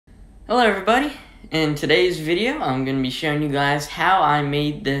Hello everybody, in today's video I'm going to be showing you guys how I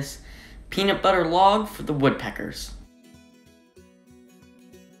made this peanut butter log for the woodpeckers.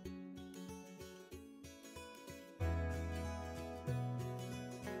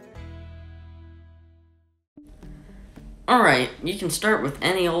 Alright, you can start with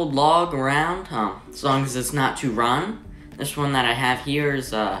any old log around, as long as it's not too rotten. This one that I have here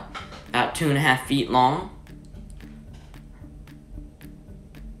is about 2.5 feet long.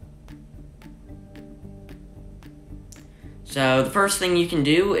 So the first thing you can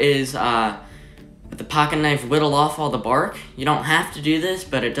do is with the pocket knife whittle off all the bark. You don't have to do this,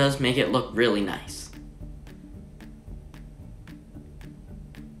 but it does make it look really nice.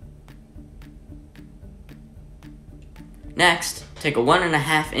 Next, take a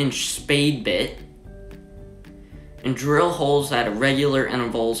 1.5 inch spade bit and drill holes at irregular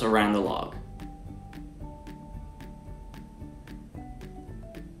intervals around the log.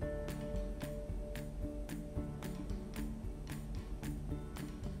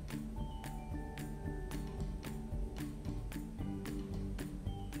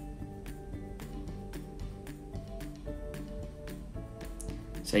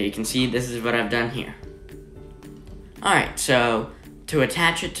 So you can see this is what I've done here. Alright, so to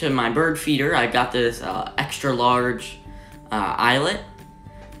attach it to my bird feeder, I got this extra large eyelet,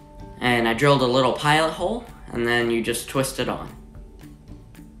 and I drilled a little pilot hole, and then you just twist it on.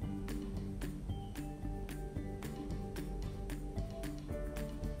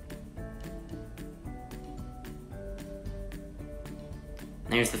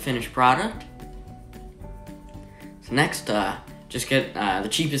 There's the finished product. So next, just get the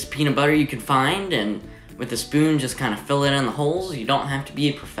cheapest peanut butter you can find, and with a spoon just kind of fill it in the holes. You don't have to be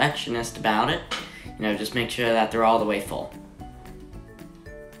a perfectionist about it. You know, just make sure that they're all the way full.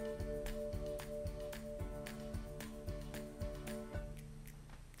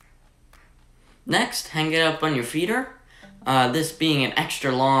 Next, hang it up on your feeder. This being an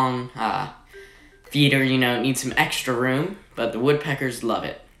extra long feeder, you know, it needs some extra room, but the woodpeckers love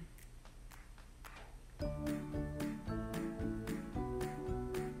it.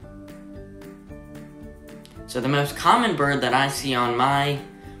 So the most common bird that I see on my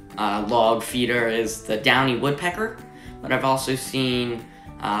log feeder is the downy woodpecker, but I've also seen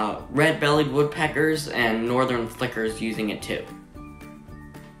red-bellied woodpeckers and northern flickers using it too.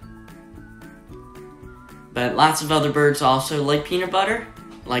 But lots of other birds also like peanut butter,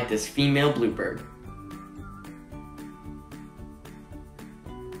 like this female bluebird.